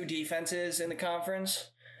best 2 defenses in the conference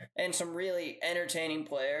and some really entertaining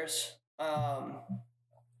players.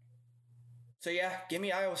 So yeah, give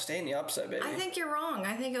me Iowa State in the upset, baby. I think you're wrong.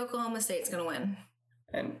 I think Oklahoma State's going to win.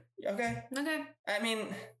 And okay. I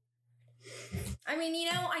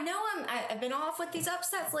know I've been off with these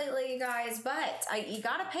upsets lately, you guys, but you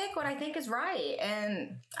got to pick what I think is right,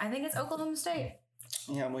 and I think it's Oklahoma State.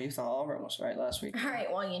 Yeah, well, you thought Auburn was right last week. All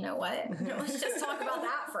right, well, you know what? Let's just talk about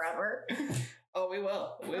that forever. Oh, we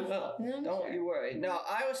will. Don't you worry. No,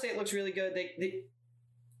 Iowa State looks really good.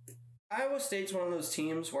 Iowa State's one of those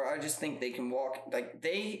teams where I just think they can walk,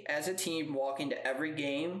 they as a team walk into every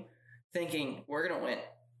game thinking we're going to win.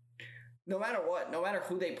 No matter what, no matter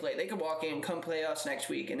who they play, they could walk in, come play us next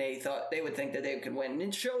week, and they would think that they could win. And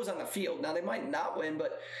it shows on the field. Now, they might not win,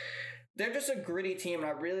 but they're just a gritty team, and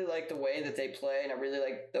I really like the way that they play, and I really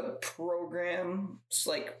like the program's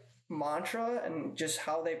mantra and just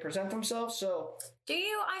how they present themselves. So, do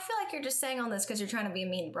you? I feel like you're just saying all this because you're trying to be a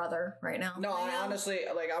mean brother right now. No, I honestly,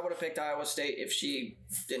 I would have picked Iowa State if she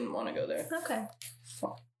didn't want to go there. Okay.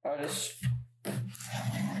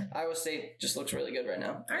 Iowa State just looks really good right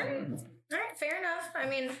now. All right, fair enough. I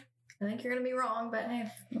think you're going to be wrong, but hey.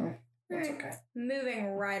 That's okay.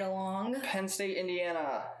 Moving right along. Penn State,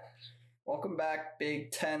 Indiana. Welcome back,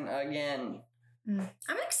 Big Ten again.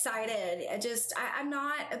 I'm excited. I'm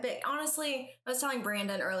not a big, honestly, I was telling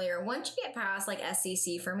Brandon earlier, once you get past like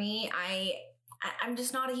SEC for me, I'm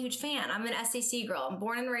just not a huge fan. I'm an SEC girl. I'm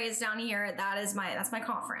born and raised down here. That's my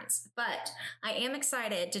conference. But I am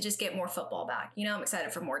excited to just get more football back. You know, I'm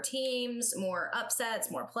excited for more teams, more upsets,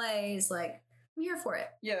 more plays. Like, I'm here for it.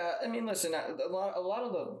 Yeah, I mean, listen, a lot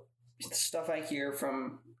of the stuff I hear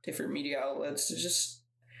from different media outlets is just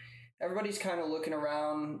everybody's kind of looking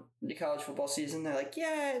around the college football season. They're like,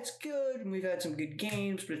 yeah, it's good, and we've had some good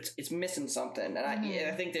games, but it's missing something. And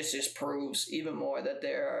I think this just proves even more that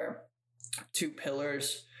there are two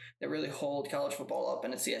pillars that really hold college football up,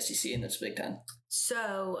 and it's the SEC and it's Big Ten.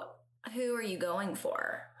 So, who are you going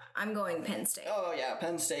for? I'm going Penn State. Oh, yeah,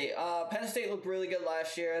 Penn State. Penn State looked really good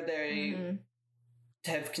last year. They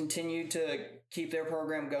have continued to keep their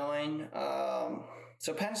program going.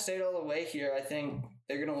 So Penn State all the way here. I think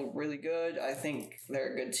they're going to look really good. I think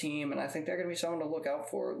they're a good team, and I think they're going to be someone to look out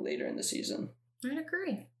for later in the season. I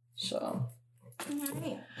agree. So, all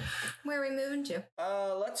right. Where are we moving to?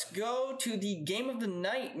 Let's go to the game of the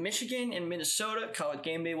night, Michigan and Minnesota. College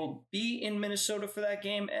Game Day will be in Minnesota for that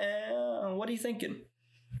game. What are you thinking?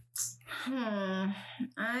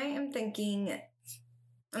 I'm thinking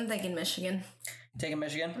Michigan. Taking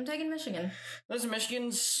Michigan? I'm taking Michigan. Listen,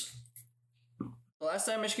 the last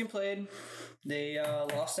time Michigan played, they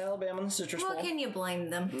lost to Alabama in the Citrus Bowl. Well, can you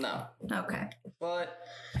blame them? No. Okay. But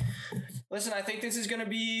listen, I think this is going to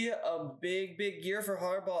be a big, big year for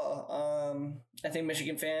Harbaugh. I think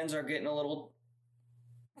Michigan fans are getting a little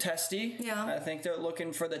testy. Yeah. I think they're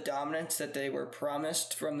looking for the dominance that they were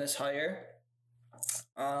promised from this hire.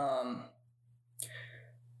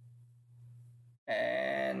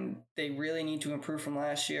 And they really need to improve from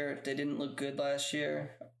last year. They didn't look good last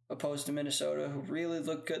year, opposed to Minnesota, who really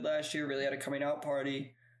looked good last year, really had a coming out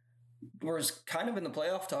party. Was kind of in the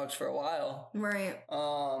playoff talks for a while. Right.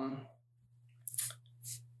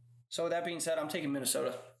 So with that being said, I'm taking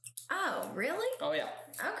Minnesota. Oh, really? Oh yeah.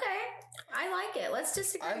 Okay. I like it. Let's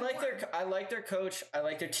disagree. I like their coach. I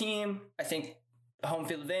like their team. I think home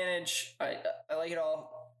field advantage. I like it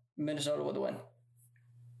all. Minnesota with the win.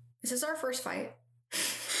 Is this our first fight?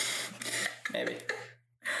 Maybe.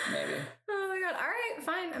 Oh my god. All right,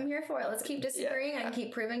 fine. I'm here for it. Let's keep disagreeing. I can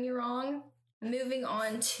keep proving you wrong. Moving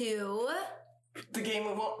on to the game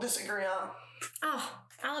we won't disagree on. Oh,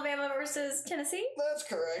 Alabama versus Tennessee? That's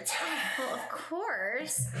correct. Well, of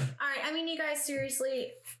course. All right. I mean, you guys,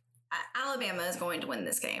 seriously, Alabama is going to win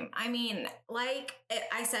this game. I mean, like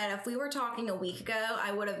I said, if we were talking a week ago,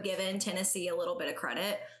 I would have given Tennessee a little bit of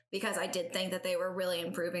credit because I did think that they were really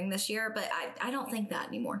improving this year, but I don't think that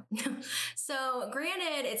anymore. So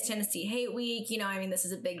granted, it's Tennessee hate week. You know, I mean, this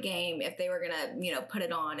is a big game. If they were going to, put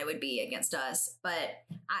it on, it would be against us, but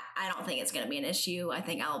I don't think it's going to be an issue. I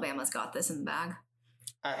think Alabama's got this in the bag.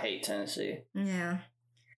 I hate Tennessee. Yeah.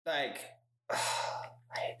 I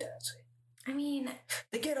hate Tennessee. I mean,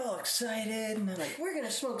 they get all excited and they're like, we're going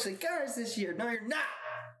to smoke cigars this year. No, you're not.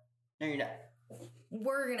 No, you're not.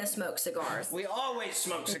 We're going to smoke cigars. We always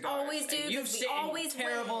smoke cigars. Always do. You've seen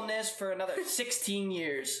terribleness for another 16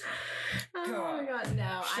 years. Oh my God,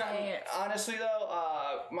 no. Honestly,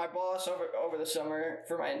 though, my boss over the summer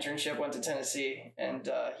for my internship went to Tennessee, and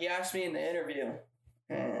he asked me in the interview,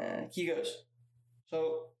 and he goes,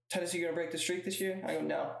 so Tennessee going to break the streak this year? I go,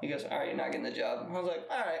 no. He goes, all right, you're not getting the job. I was like,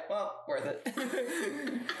 all right, well, worth it.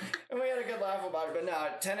 And we had a good laugh about it, but no,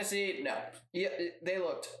 Tennessee, no. Yeah, they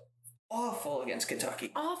looked awful against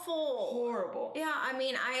Kentucky. Awful. Horrible. Yeah, I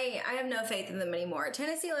mean, I have no faith in them anymore.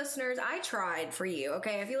 Tennessee listeners, I tried for you,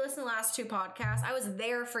 okay? If you listen to the last two podcasts, I was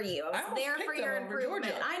there for you. I was there for your improvement.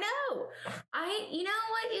 Georgia. I know. You know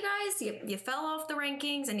what, you guys? You fell off the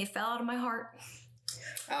rankings and you fell out of my heart.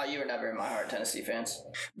 Oh, you were never in my heart, Tennessee fans.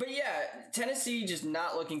 But yeah, Tennessee just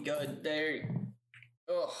not looking good.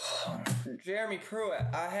 Jeremy Pruitt,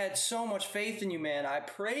 I had so much faith in you, man. I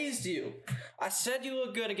praised you. I said you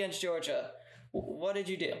looked good against Georgia. What did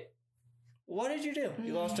you do?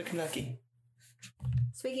 You lost to Kentucky.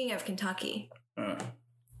 Speaking of Kentucky,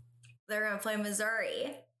 they're going to play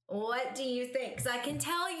Missouri. What do you think? Because I can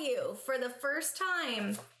tell you, for the first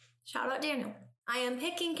time, shout out Daniel, I am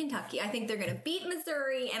picking Kentucky. I think they're going to beat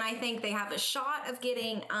Missouri, and I think they have a shot of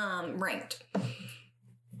getting ranked.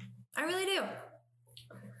 I really do.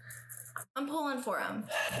 I'm pulling for them.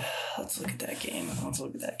 Let's look at that game.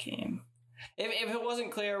 If it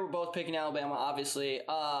wasn't clear, we're both picking Alabama, obviously.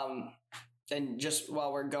 And just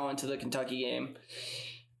while we're going to the Kentucky game,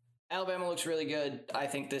 Alabama looks really good. I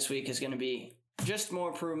think this week is going to be just more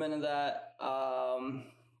improvement of that.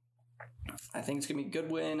 I think it's going to be a good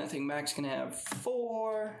win. I think Mac's going to have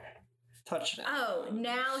 4. touchdown. Oh,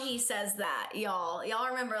 now he says that, y'all. Y'all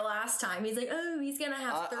remember last time? He's like, oh, he's going to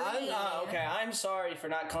have 3. I'm sorry for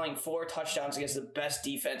not calling 4 touchdowns against the best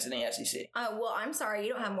defense in the SEC. Well, I'm sorry.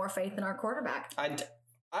 You don't have more faith in our quarterback.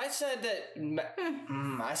 I said that.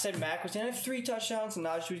 I said Mac was gonna have 3 touchdowns and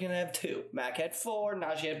Najee was gonna have 2. Mac had 4.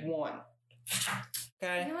 Najee had 1.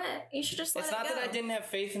 Okay. You know what? You should just let It's it not go. that I didn't have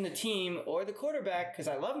faith in the team or the quarterback because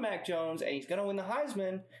I love Mac Jones and he's gonna win the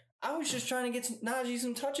Heisman. I was just trying to get Najee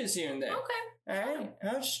some touches here and there. Okay. All right.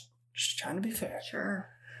 I was just trying to be fair. Sure.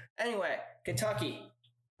 Anyway, Kentucky.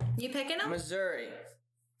 You picking him? Missouri.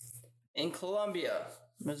 In Columbia,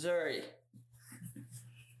 Missouri.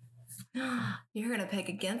 You're going to pick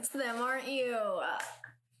against them, aren't you?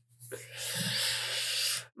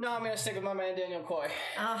 No, I'm gonna stick with my man Daniel Coy.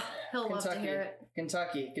 He'll love to hear it.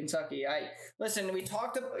 Kentucky.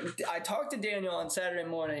 I talked to Daniel on Saturday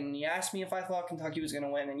morning, and he asked me if I thought Kentucky was gonna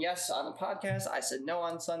win. And yes, on the podcast, I said no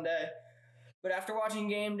on Sunday. But after watching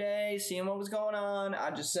game day, seeing what was going on, I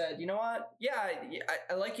just said, you know what? Yeah,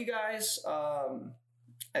 I like you guys. I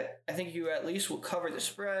think you at least will cover the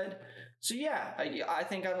spread. So yeah, I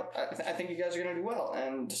think you guys are gonna do well.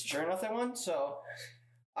 And sure enough, they won. So.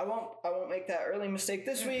 I won't make that early mistake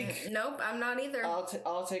this week. Nope, I'm not either.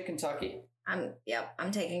 I'll take Kentucky. I'm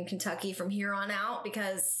taking Kentucky from here on out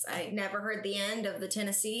because I never heard the end of the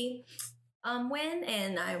Tennessee win,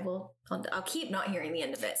 and I'll keep not hearing the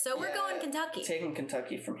end of it. So we're going Kentucky. Taking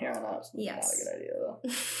Kentucky from here on out is not a good idea though.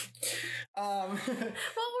 We'll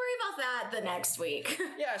worry about that the next week.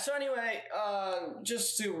 Yeah, so anyway,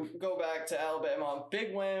 just to go back to Alabama,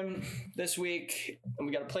 big win this week, and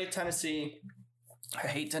we got to play Tennessee. I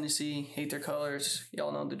hate Tennessee, hate their colors.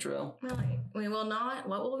 Y'all know the drill. Right. We will not.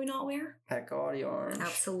 What will we not wear? That gaudy orange.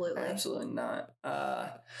 Absolutely. Absolutely not.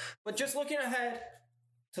 But just looking ahead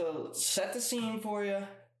to set the scene for you,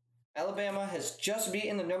 Alabama has just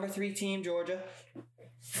beaten the number 3 team, Georgia.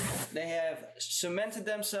 They have cemented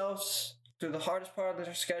themselves through the hardest part of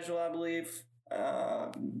their schedule, I believe.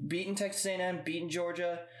 Beaten Texas A&M, beaten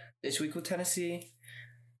Georgia. This week with Tennessee.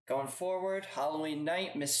 Going forward, Halloween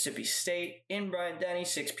night, Mississippi State in Bryant-Denny,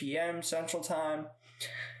 6 p.m. Central Time.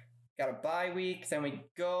 Got a bye week. Then we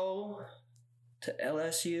go to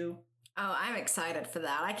LSU. Oh, I'm excited for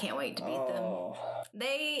that. I can't wait to beat them.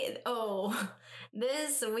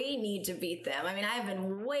 We need to beat them. I mean, I've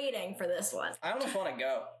been waiting for this one. I almost want to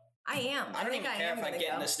go. I am. I don't even care if I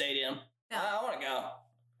get in the stadium. Yeah. I want to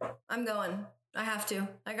go. I'm going. I have to.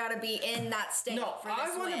 I got to be in that state for this win.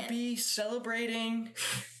 I want to be celebrating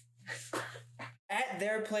at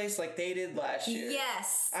their place like they did last year.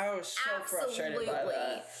 Yes. I was so frustrated by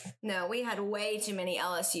that. No, we had way too many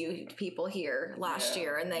LSU people here last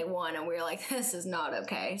year, and they won, and we were like, this is not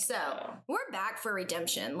okay. So we're back for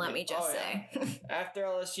redemption, let me just say. After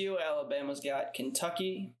LSU, Alabama's got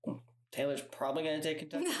Kentucky. Taylor's probably going to take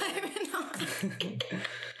Kentucky.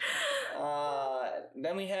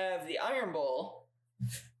 Then we have the Iron Bowl.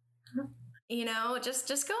 You know, just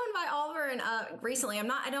going by Auburn recently.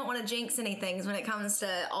 I don't want to jinx anything when it comes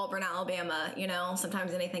to Auburn, Alabama. You know,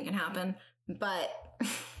 sometimes anything can happen, but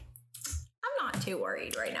I'm not too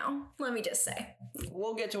worried right now. Let me just say.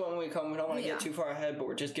 We'll get to it when we come. We don't want to get too far ahead, but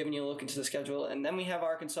we're just giving you a look into the schedule. And then we have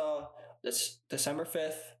Arkansas this December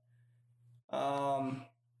 5th.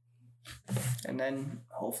 And then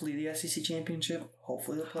hopefully the SEC championship.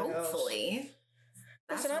 Hopefully the playoffs. Hopefully.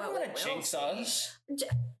 Listen, I don't want to jinx us.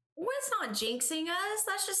 Well, it's not jinxing us.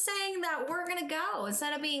 That's just saying that we're going to go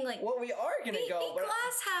instead of being like... Well, we are going to go. Be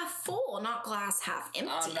glass half full, not glass half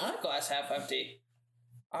empty. I'm not glass half empty.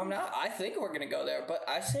 I'm not. I think we're going to go there, but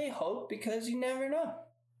I say hope because you never know.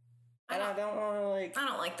 And I don't want to I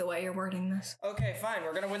don't like the way you're wording this. Okay, fine.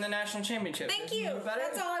 We're going to win the national championship. Thank you.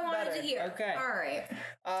 That's all I wanted to hear. Okay. All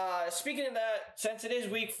right. Speaking of that, since it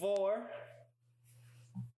is week 4,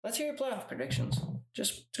 let's hear your playoff predictions.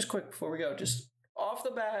 Just quick before we go. Just off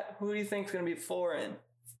the bat, who do you think is going to be 4 in?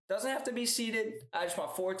 Doesn't have to be seeded. I just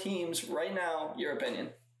want 4 teams right now. Your opinion.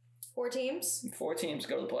 4 teams? 4 teams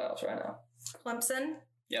go to the playoffs right now. Clemson.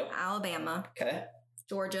 Yep. Alabama. Okay.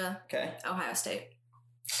 Georgia. Okay. Ohio State.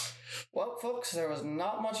 Well, folks, there was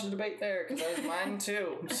not much to debate there because that was mine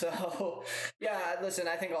too. So, yeah, listen,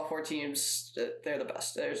 I think all 4 teams, they're the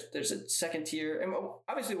best. There's a second tier. And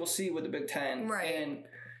obviously, we'll see with the Big Ten. Right. And,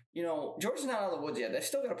 you know, Georgia's not out of the woods yet. They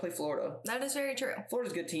still got to play Florida. That is very true.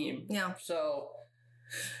 Florida's a good team. Yeah. So,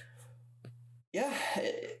 yeah,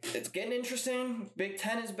 it's getting interesting. Big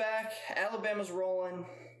Ten is back. Alabama's rolling.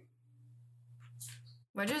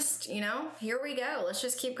 We're just, here we go. Let's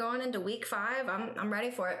just keep going into week 5. I'm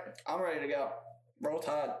ready for it. I'm ready to go. Roll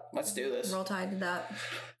Tide. Let's do this. Roll Tide to that.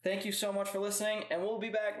 Thank you so much for listening, and we'll be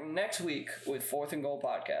back next week with 4th and Goal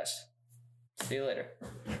Podcast. See you later.